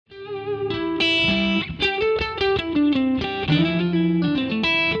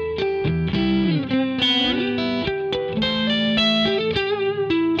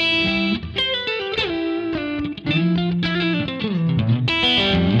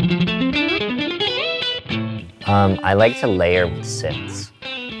I like to layer with synths.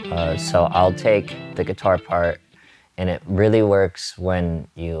 So I'll take the guitar part, and it really works when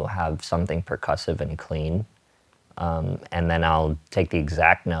you have something percussive and clean. And then I'll take the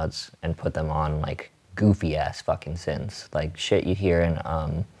exact notes and put them on like goofy ass fucking synths, like shit you hear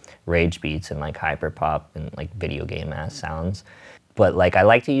in rage beats and like hyperpop and like video game ass sounds. But like I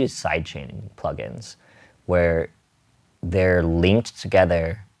like to use sidechaining plugins where they're linked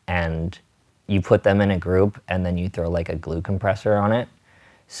together and you put them in a group and then you throw like a glue compressor on it.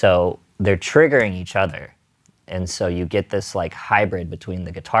 So they're triggering each other. And so you get this like hybrid between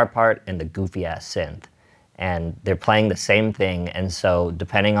the guitar part and the goofy ass synth. And they're playing the same thing. And so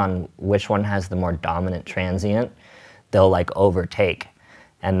depending on which one has the more dominant transient, they'll like overtake.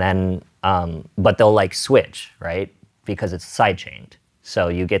 And then, but they'll like switch, right? Because it's sidechained. So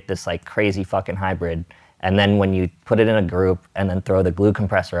you get this like crazy fucking hybrid. And then when you put it in a group and then throw the glue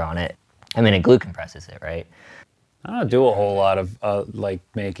compressor on it, I mean, it glue compresses it, right? I don't do a whole lot of like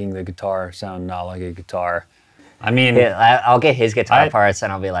making the guitar sound not like a guitar. I mean, yeah, I'll get his guitar parts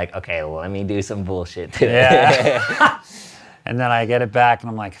and I'll be like, okay, well, let me do some bullshit to it. And then I get it back and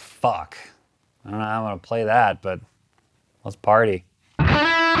I'm like, fuck. I don't know how I'm gonna play that, but let's party.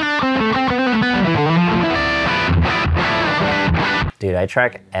 Dude, I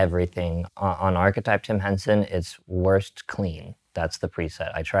track everything. On Archetype Tim Henson, it's worst clean. That's the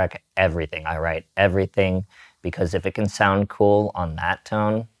preset. I track everything. I write everything because if it can sound cool on that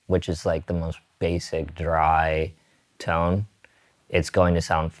tone, which is like the most basic, dry tone, it's going to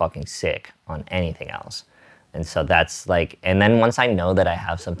sound fucking sick on anything else. And so that's like, and then once I know that I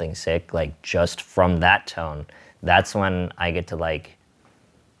have something sick, like just from that tone, that's when I get to like,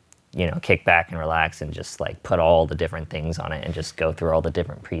 you know, kick back and relax and just like put all the different things on it and just go through all the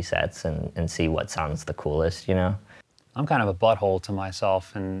different presets and see what sounds the coolest, you know? I'm kind of a butthole to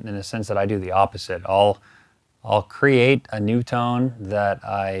myself in the sense that I do the opposite. I'll create a new tone that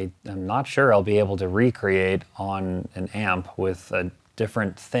I am not sure I'll be able to recreate on an amp with a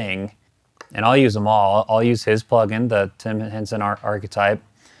different thing. And I'll use them all. I'll use his plugin, the Tim Henson Archetype.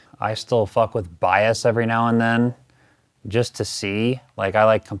 I still fuck with bias every now and then just to see. Like I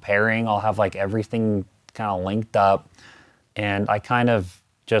like comparing. I'll have like everything kind of linked up and I kind of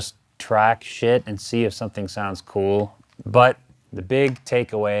just track shit and see if something sounds cool. But the big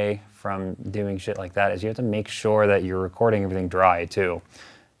takeaway from doing shit like that is you have to make sure that you're recording everything dry too.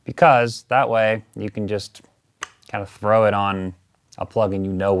 Because that way you can just kind of throw it on a plugin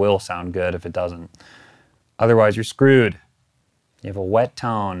you know will sound good if it doesn't. Otherwise you're screwed. You have a wet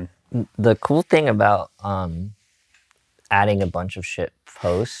tone. The cool thing about adding a bunch of shit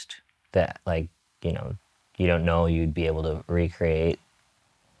post that like, you know, you don't know you'd be able to recreate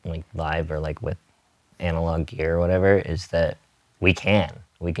like live or like with analog gear or whatever is that we can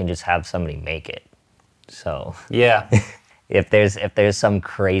just have somebody make it. So yeah, if there's some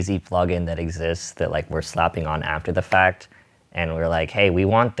crazy plugin that exists that like we're slapping on after the fact and we're like, hey, we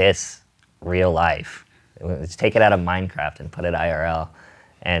want this real life, let's take it out of Minecraft and put it IRL,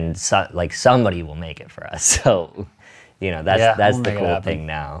 and so, like somebody will make it for us. So you know, that's the cool thing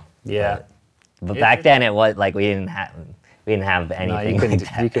now. Yeah, but back then it was like we didn't have anything. No,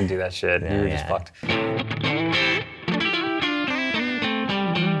 you couldn't do that shit. Yeah, you were just fucked.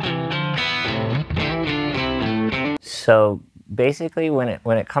 So basically, when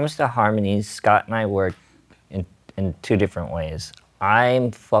it comes to harmonies, Scott and I work in two different ways.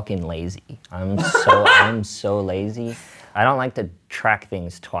 I'm fucking lazy. I'm so lazy. I don't like to track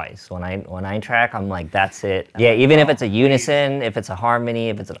things twice. When I track, I'm like, that's it. Yeah, even if it's a unison, if it's a harmony,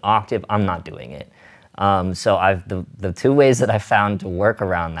 if it's an octave, I'm not doing it. So the two ways that I found to work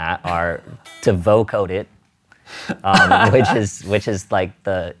around that are to vocode it, which is like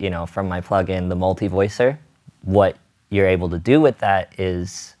the, you know, from my plugin, the multi-voicer. What you're able to do with that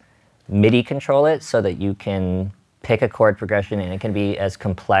is MIDI control it so that you can pick a chord progression and it can be as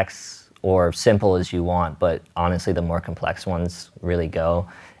complex or simple as you want, but honestly the more complex ones really go.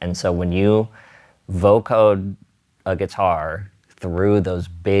 And so when you vocode a guitar through those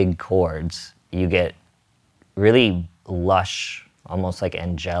big chords, you get really lush, almost like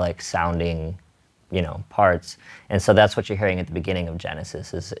angelic sounding, you know, parts. And so that's what you're hearing at the beginning of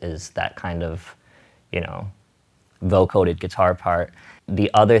Genesis is that kind of, you know, vocoded guitar part. The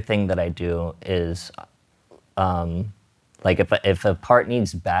other thing that I do is like if a part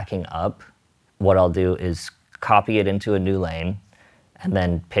needs backing up, what I'll do is copy it into a new lane and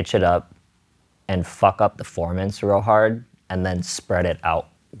then pitch it up and fuck up the formants real hard and then spread it out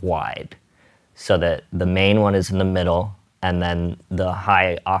wide so that the main one is in the middle and then the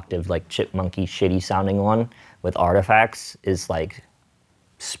high octave, like chipmunky shitty sounding one with artifacts is like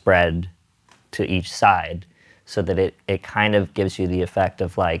spread to each side so that it kind of gives you the effect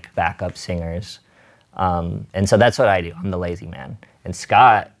of like backup singers. And so that's what I do. I'm the lazy man. And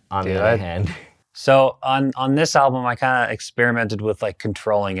Scott, on the other hand. So on this album, I kind of experimented with like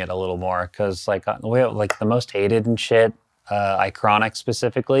controlling it a little more, because like we have like the most hated and shit, Iconic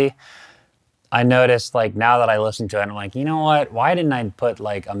specifically. I noticed like now that I listen to it, I'm like, you know what? Why didn't I put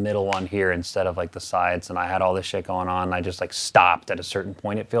like a middle one here instead of like the sides? And I had all this shit going on. And I just like stopped at a certain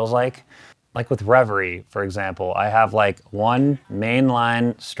point, it feels like. Like with Reverie, for example, I have like one main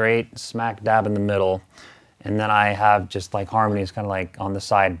line straight smack dab in the middle. And then I have just like harmonies kind of like on the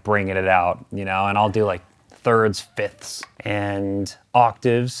side, bringing it out, you know, and I'll do like thirds, fifths, and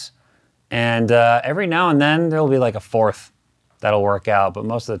octaves. And every now and then there'll be like a fourth that'll work out, but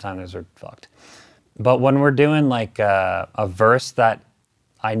most of the time those are fucked. But when we're doing like a verse that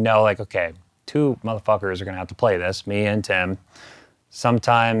I know like, okay, two motherfuckers are gonna have to play this, me and Tim.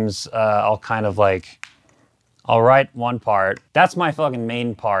 Sometimes I'll kind of like, I'll write one part. That's my fucking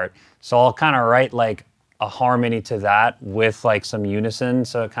main part. So I'll kind of write like a harmony to that with like some unison,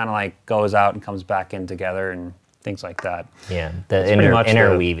 so it kind of like goes out and comes back in together and things like that. Yeah, the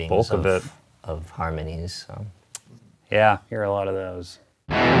interweaving of harmonies. So. Yeah, hear a lot of those.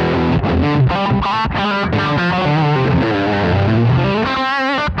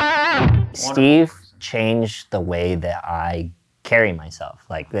 Steve changed the way that I carry myself.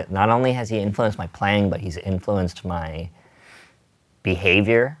 Like, not only has he influenced my playing, but he's influenced my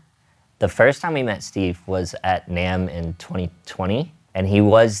behavior. The first time we met Steve was at NAMM in 2020, and he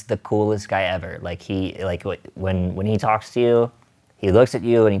was the coolest guy ever. Like when he talks to you, he looks at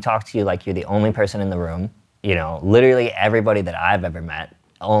you and he talks to you like you're the only person in the room. You know, literally everybody that I've ever met,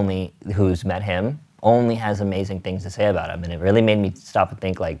 who's met him, only has amazing things to say about him. And it really made me stop and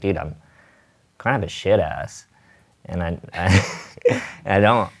think like, dude, I'm kind of a shit ass. And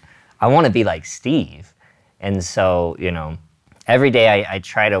I want to be like Steve. And so, you know, every day I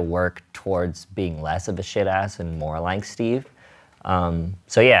try to work towards being less of a shit ass and more like Steve.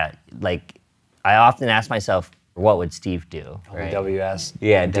 So yeah, like I often ask myself, what would Steve do? Right? WS.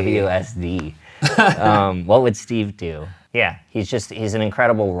 Yeah, WSD. What would Steve do? Yeah, he's an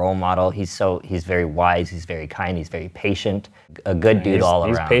incredible role model. He's very wise, he's very kind, he's very patient. A good dude all around.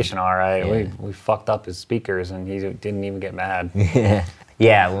 He's patient, all right. Yeah. We fucked up his speakers and he didn't even get mad.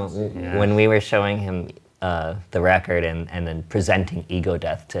 Yeah, when we were showing him the record and then presenting Ego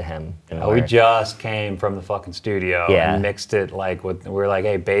Death to him. We just came from the fucking studio and mixed it like we were like,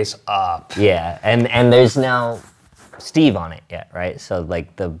 hey, bass up. Yeah, and there's now Steve on it yet, right? So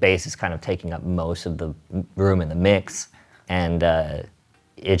like the bass is kind of taking up most of the room in the mix, and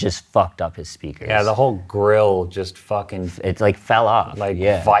it just fucked up his speakers. Yeah, the whole grill just fucking... It like fell off. Like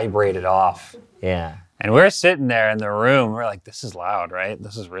vibrated off. Yeah. And we're sitting there in the room, we're like, this is loud, right?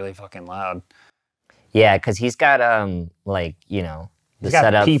 This is really fucking loud. Yeah, because he's got, like, you know, he's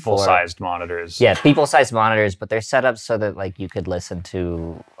got people-sized monitors. Yeah, people-sized monitors, but they're set up so that, like, you could listen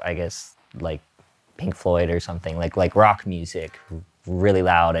to, I guess, like, Pink Floyd or something, like rock music, really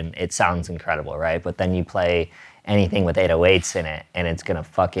loud, and it sounds incredible, right? But then you play anything with 808s in it, and it's gonna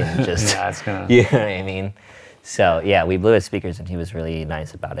fucking just... Yeah, it's gonna... You know what I mean? So, yeah, we blew his speakers, and he was really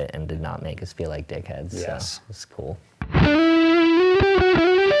nice about it and did not make us feel like dickheads. Yes. So it's cool.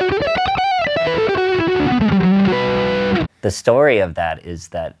 The story of that is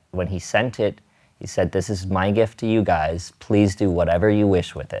that when he sent it, he said, "This is my gift to you guys. Please do whatever you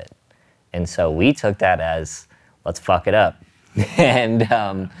wish with it." And so we took that as, let's fuck it up.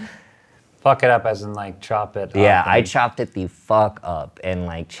 And fuck it up as in like chop it up. Yeah, I chopped it the fuck up and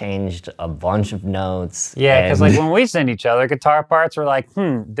like changed a bunch of notes. Yeah, because like when we send each other guitar parts, we're like,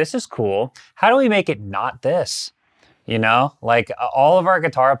 this is cool. How do we make it not this? You know, like all of our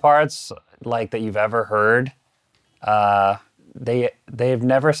guitar parts, like that you've ever heard, they've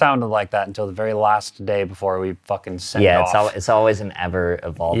never sounded like that until the very last day before we fucking send it off. Yeah, it's always an ever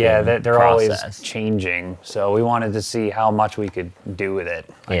evolving they're process. Always changing. So we wanted to see how much we could do with it,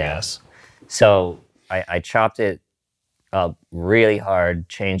 I guess. So I chopped it up really hard,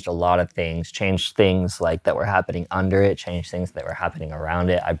 changed a lot of things, changed things like that were happening under it, changed things that were happening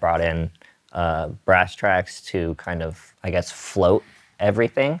around it. I brought in brass tracks to kind of, I guess, float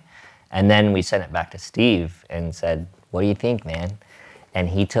everything. And then we sent it back to Steve and said, "What do you think, man?" And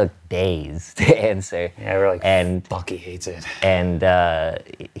he took days to answer. Yeah, we're like, fuck, he hates it. And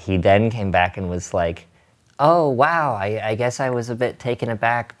he then came back and was like, "Oh, wow, I guess I was a bit taken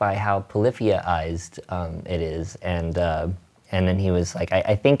aback by how Polyphia-ized it is." And then he was like,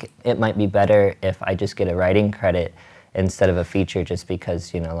 I think it might be better if I just get a writing credit instead of a feature, just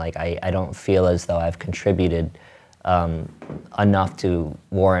because, you know, like I don't feel as though I've contributed enough to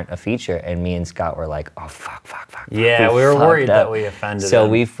warrant a feature. And me and Scott were like, oh, fuck. Yeah, we were worried that we offended So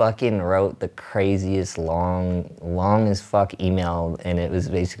him. we fucking wrote the craziest long as fuck email, and it was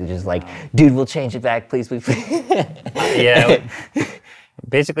basically just like, dude, we'll change it back, please. Yeah,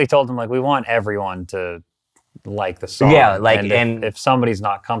 basically told him, like, we want everyone to like the song. Yeah, like, and if somebody's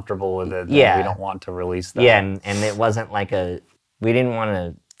not comfortable with it, then we don't want to release that. Yeah, and it wasn't like we didn't want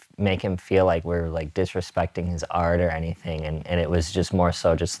to make him feel like we're like disrespecting his art or anything, and it was just more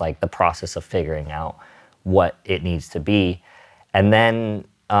so just like the process of figuring out what it needs to be. And then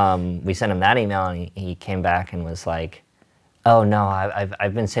we sent him that email, and he came back and was like, oh no,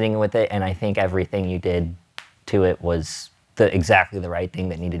 I've been sitting with it, and I think everything you did to it was exactly the right thing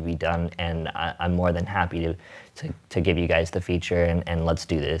that needed to be done, and I'm more than happy to give you guys the feature, and let's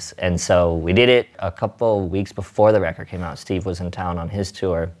do this. And so we did it a couple weeks before the record came out. Steve was in town on his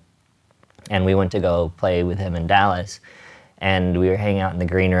tour, and we went to go play with him in Dallas, and we were hanging out in the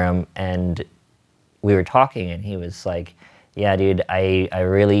green room, and we were talking, and he was like, yeah, dude, I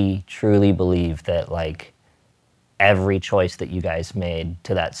really truly believe that like every choice that you guys made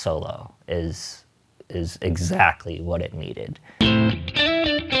to that solo is exactly what it needed.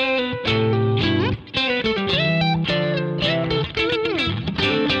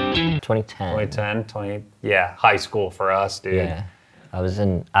 2010, yeah, high school for us, dude. Yeah, I was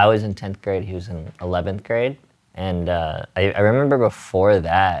in 10th grade, he was in 11th grade, and I remember before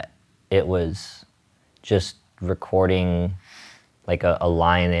that, it was just recording like a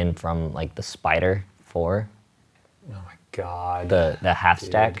line in from like the Spider 4. Oh my God. The half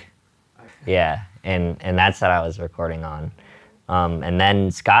stack. Yeah, and that's what I was recording on. And then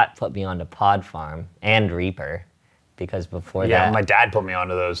Scott put me onto Pod Farm and Reaper, because before that... Yeah, my dad put me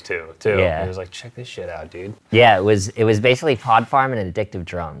onto those too. Yeah. He was like, check this shit out, dude. Yeah, it was basically Pod Farm and Addictive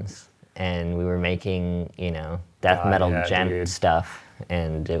Drums. And we were making, you know, death metal gent stuff.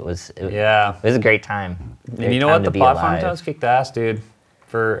 And it was a great time. And you know what? The Pod Farm tones kicked ass, dude,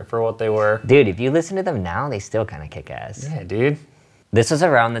 for what they were. Dude, if you listen to them now, they still kind of kick ass. Yeah, dude. This was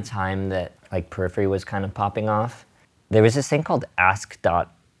around the time that like Periphery was kind of popping off. There was this thing called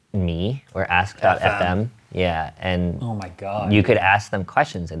Ask.me or Ask.fm. Yeah, and oh my God, you could ask them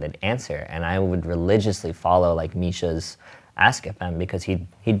questions and they'd answer. And I would religiously follow like Misha's Ask FM, because he'd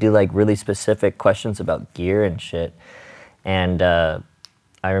do like really specific questions about gear and shit. And I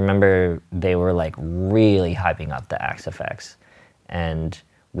remember they were like really hyping up the Axe FX, and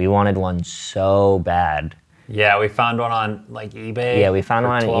we wanted one so bad. Yeah, we found one on like eBay. Yeah, we found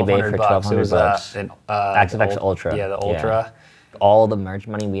one on eBay for $1,200 bucks. Axe FX Ultra. Yeah, the Ultra. Yeah. All the merch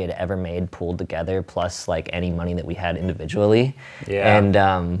money we had ever made pulled together, plus like any money that we had individually. Yeah. And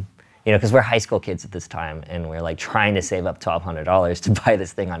you know, because we're high school kids at this time, and we're like trying to save up $1,200 to buy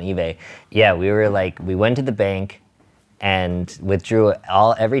this thing on eBay. Yeah, we were like, we went to the bank and withdrew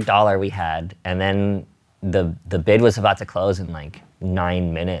every dollar we had, and then the bid was about to close in like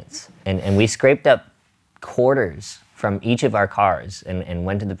 9 minutes, and we scraped up quarters from each of our cars and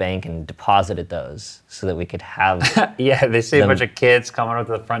went to the bank and deposited those so that we could have yeah, they see a bunch of kids coming up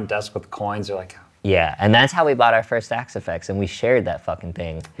to the front desk with coins. They're like, yeah, and that's how we bought our first Axe FX, and we shared that fucking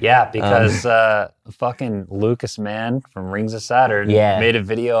thing. Yeah, because fucking Lucas Mann from Rings of Saturn made a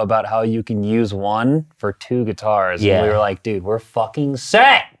video about how you can use one for 2 guitars. Yeah. And we were like, dude, we're fucking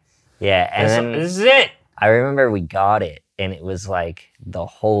set. Yeah, and this is it. I remember we got it, and it was like the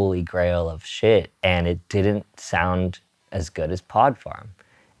holy grail of shit, and it didn't sound as good as Pod Farm.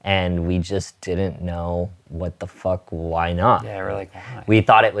 And we just didn't know what the fuck, why not? Yeah, we're like, why? We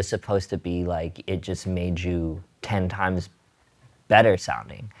thought it was supposed to be like, it just made you 10 times better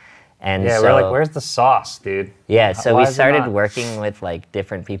sounding. And yeah, so, we're like, where's the sauce, dude? Yeah, so we started working with like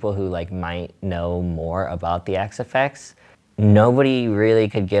different people who like might know more about the Axe FX. Nobody really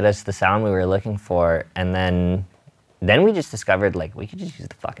could get us the sound we were looking for, and then we just discovered like we could just use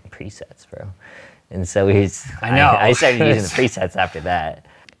the fucking presets, bro. And so I started using the presets after that.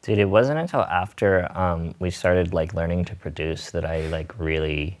 Dude, it wasn't until after we started like learning to produce that I like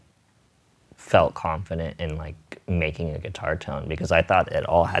really felt confident in like making a guitar tone, because I thought it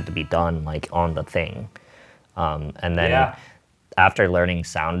all had to be done like on the thing. And then after learning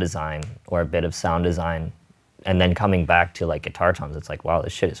sound design, or a bit of sound design, and then coming back to like guitar tones, it's like, wow,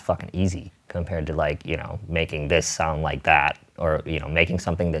 this shit is fucking easy compared to like, you know, making this sound like that, or, you know, making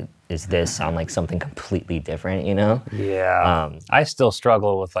something that is this sound like something completely different, you know? Yeah. I still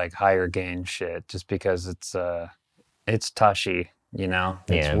struggle with like higher gain shit just because it's tushy, you know?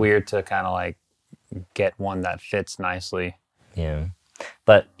 It's weird to kind of like get one that fits nicely. Yeah.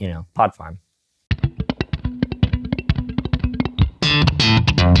 But, you know, Pod Farm.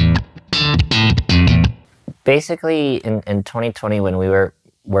 Basically, in 2020, when we were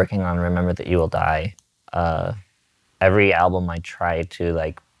working on Remember That You Will Die, every album I tried to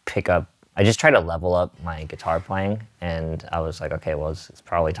like pick up, I just tried to level up my guitar playing, and I was like, okay, well, it's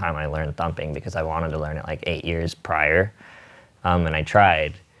probably time I learned thumping, because I wanted to learn it like 8 years prior, and I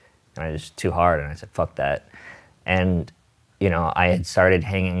tried, and I just too hard, and I said, fuck that. And you know, I had started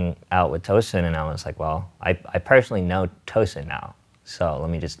hanging out with Tosin, and I was like, well, I personally know Tosin now, so let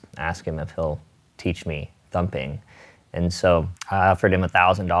me just ask him if he'll teach me thumping. And so I offered him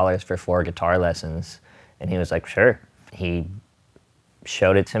 $1,000 for 4 guitar lessons, and he was like, sure. He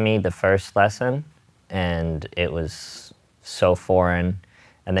showed it to me the first lesson, and it was so foreign.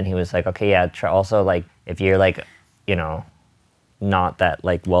 And then he was like, okay, yeah, try also, like, if you're like, you know, not that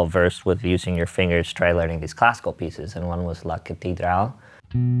like well versed with using your fingers, try learning these classical pieces. And one was La Cathédrale.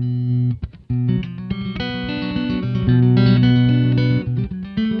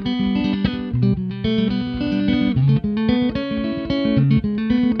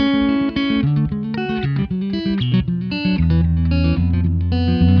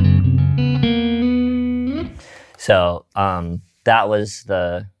 So that was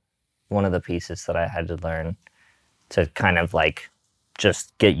one of the pieces that I had to learn to kind of like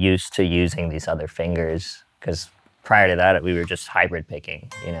just get used to using these other fingers, because prior to that we were just hybrid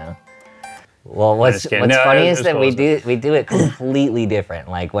picking, you know. Well, what's funny is that we do it completely different.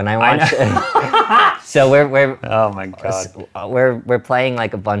 Like when I watch, so we're oh my god, we're playing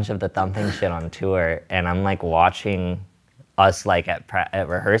like a bunch of the thumping shit on tour, and I'm like watching us like at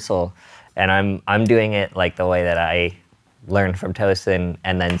rehearsal, and I'm doing it like the way that I learned from Tosin,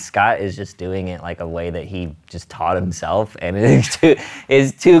 and then Scott is just doing it like a way that he just taught himself, and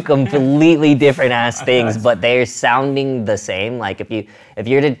it's two completely different ass things, but they're sounding the same. Like if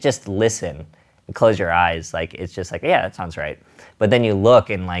you're to just listen and close your eyes, like it's just like, yeah, that sounds right. But then you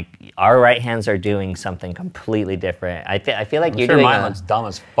look, and like our right hands are doing something completely different. I feel like you're doing mine looks dumb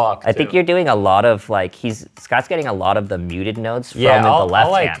as fuck. I think you're doing a lot of like Scott's getting a lot of the muted notes from the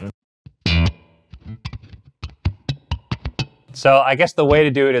left hand. So I guess the way to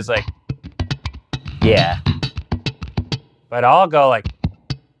do it is like, yeah. But I'll go like,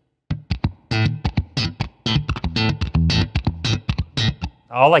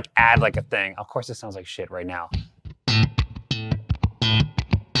 I'll like add like a thing. Of course it sounds like shit right now.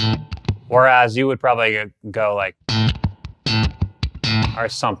 Whereas you would probably go like, or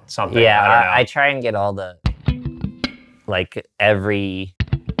something. Yeah, I don't know. I try and get all the, like every,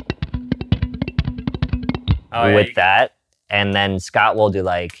 with that. And then Scott will do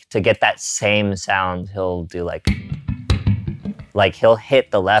like, to get that same sound, he'll do like he'll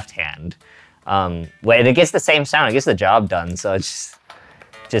hit the left hand. When it gets the same sound, it gets the job done. So it's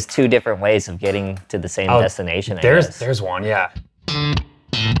just two different ways of getting to the same destination, I guess. There's one, yeah.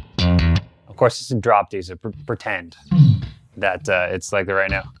 Of course, it's a drop D, so pretend that it's like the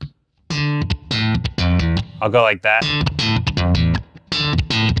right now. I'll go like that.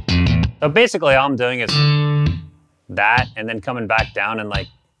 So basically all I'm doing is that, and then coming back down and like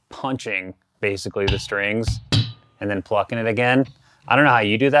punching basically the strings and then plucking it again. I don't know how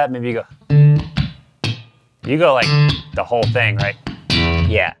you do that. Maybe you go like the whole thing, right?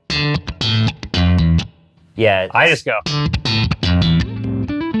 Yeah. Yeah. I just go.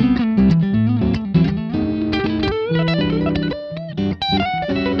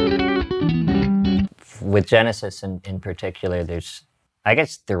 With Genesis in particular, there's, I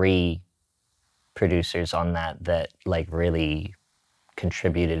guess, 3 producers on that like really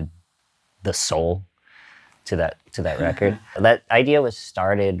contributed the soul to that record. That idea was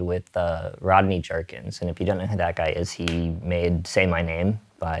started with Rodney Jerkins, and if you don't know who that guy is, he made Say My Name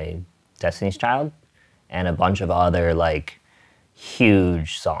by Destiny's Child and a bunch of other like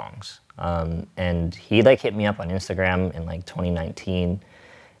huge songs. And he like hit me up on Instagram in like 2019,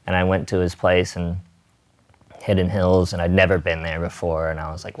 and I went to his place in Hidden Hills, and I'd never been there before, and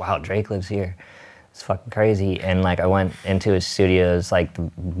I was like, wow, Drake lives here. It's fucking crazy. And like I went into his studio. It's like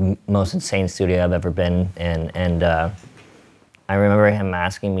the most insane studio I've ever been in. And I remember him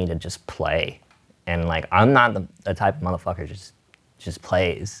asking me to just play. And like I'm not the type of motherfucker just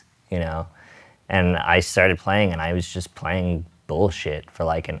plays, you know. And I started playing, and I was just playing bullshit for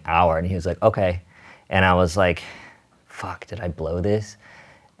like an hour. And he was like, okay. And I was like, fuck, did I blow this?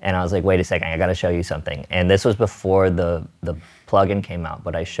 And I was like, wait a second, I gotta show you something. And this was before the plugin came out,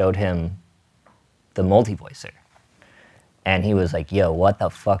 but I showed him the multi-voicer. And he was like, yo, what the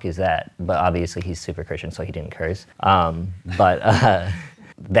fuck is that? But obviously he's super Christian, so he didn't curse. Then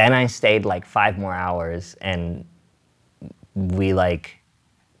I stayed like 5 more hours, and we like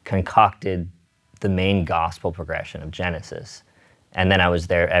concocted the main gospel progression of Genesis. And then I was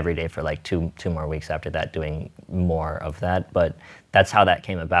there every day for like two more weeks after that, doing more of that. But that's how that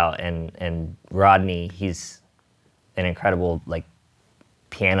came about. And Rodney, he's an incredible like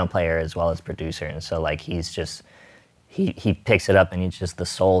piano player as well as producer. And so like he's just, he picks it up and he's just, the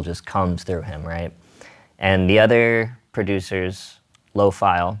soul just comes through him, right? And the other producers, Low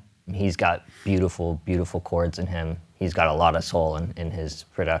File, he's got beautiful, beautiful chords in him. He's got a lot of soul in his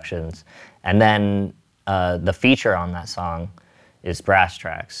productions. And then the feature on that song is Brass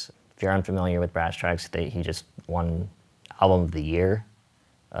Tracks. If you're unfamiliar with Brass Tracks, he just won Album of the Year,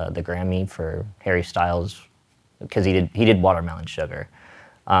 the Grammy for Harry Styles, because he did Watermelon Sugar,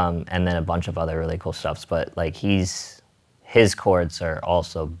 and then a bunch of other really cool stuffs. But like his chords are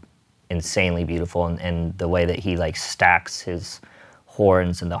also insanely beautiful, and the way that he like stacks his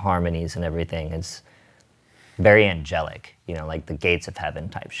horns and the harmonies and everything is very angelic, you know, like the gates of heaven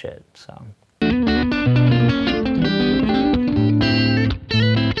type shit. So.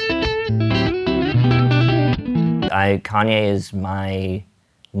 Kanye is my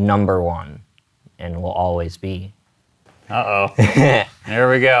 #1 and will always be. Uh-oh. There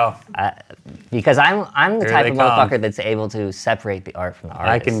we go. Because I'm the type of motherfucker that's able to separate the art from the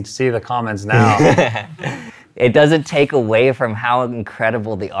artist. I can see the comments now. It doesn't take away from how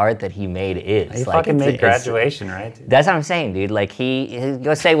incredible the art that he made is. He fucking made Graduation, right? That's what I'm saying, dude. Like, he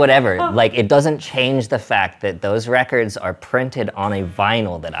go say whatever. Like, it doesn't change the fact that those records are printed on a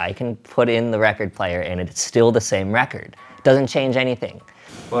vinyl that I can put in the record player and it's still the same record. It doesn't change anything.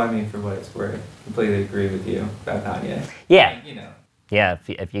 Well, I mean, for what it's worth, completely agree with you about Kanye. Yeah. Like, you know. Yeah,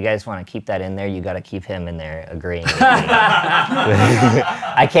 if you guys want to keep that in there, you got to keep him in there agreeing with me.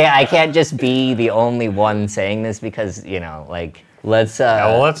 I can't just be the only one saying this because, you know, like, let's yeah,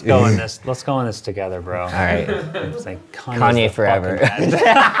 well, let's go in this. Let's go in this together, bro. All right. It's like Kanye forever.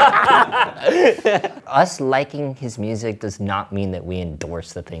 Us liking his music does not mean that we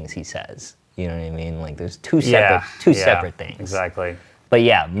endorse the things he says. You know what I mean? Like, there's two separate things. Exactly. But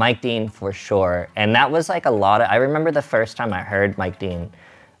yeah, Mike Dean for sure. And that was like a lot of, I remember the first time I heard Mike Dean,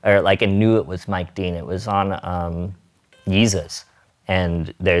 or like I knew it was Mike Dean, it was on Yeezus.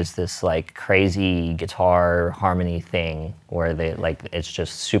 And there's this like crazy guitar harmony thing where they like, it's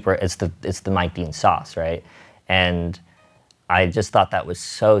just super, it's the Mike Dean sauce, right? And I just thought that was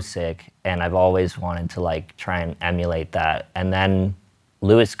so sick. And I've always wanted to like try and emulate that. And then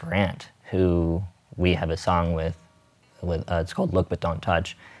Lewis Grant, who we have a song with it's called Look But Don't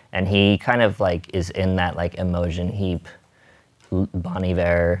Touch, and he kind of like is in that like Emotion Heap, Bon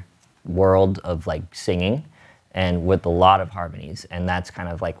Iver world of like singing, and with a lot of harmonies, and that's kind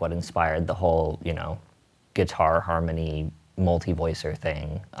of like what inspired the whole, you know, guitar harmony multi-voicer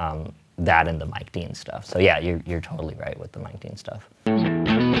thing, that and the Mike Dean stuff. So yeah, you're totally right with the Mike Dean stuff.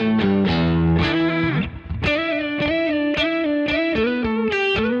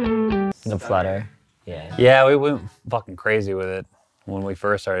 The Flutter. Yeah. Yeah, we went fucking crazy with it when we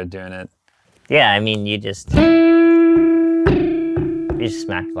first started doing it. Yeah, I mean, you just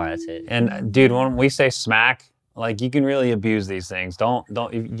smacked bar, that's it. And dude, when we say smack, like you can really abuse these things. Don't,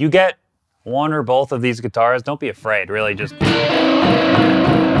 if you get one or both of these guitars, don't be afraid, really just,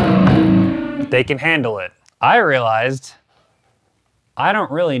 they can handle it. I realized I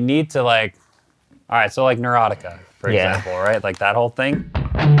don't really need to like, all right, so like Neurotica, for example, right? Like that whole thing.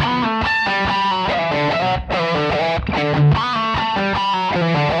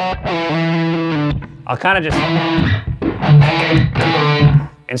 I'll kind of just,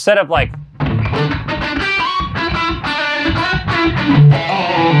 instead of like,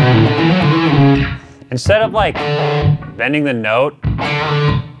 bending the note,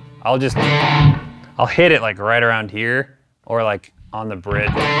 I'll hit it like right around here or like on the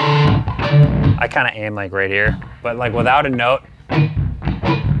bridge. I kind of aim like right here, but like without a note, you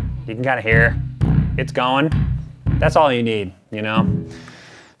can kind of hear it's going. That's all you need, you know?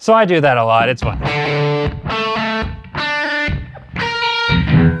 So I do that a lot, it's fun.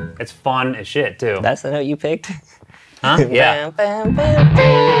 It's fun as shit too. That's the note you picked? Huh? Yeah. Bam, bam,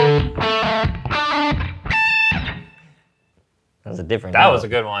 bam. That was a different That note. was a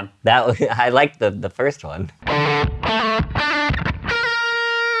good one. That was, I liked the first one.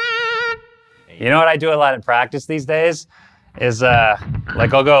 You know what I do a lot in practice these days? Is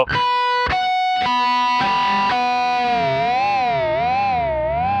like I'll go.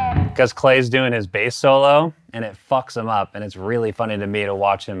 Because Clay's doing his bass solo and it fucks him up, and it's really funny to me to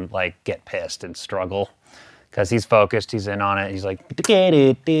watch him like get pissed and struggle because he's focused, he's in on it, he's like get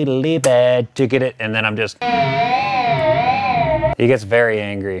it, bad to get it, and then I'm just, he gets very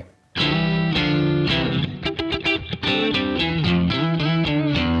angry.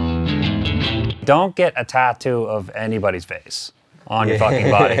 Don't get a tattoo of anybody's face. on your fucking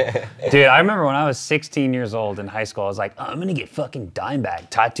body. Dude, I remember when I was 16 years old in high school, I was like, I'm gonna get fucking Dimebag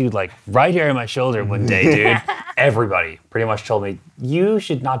tattooed like right here on my shoulder one day, dude. Everybody pretty much told me, you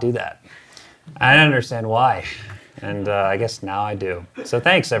should not do that. I didn't understand why. And I guess now I do. So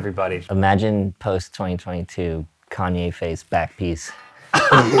thanks, everybody. Imagine post-2022 Kanye face back piece.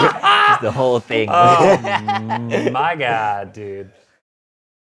 Just the whole thing. Oh my God, dude.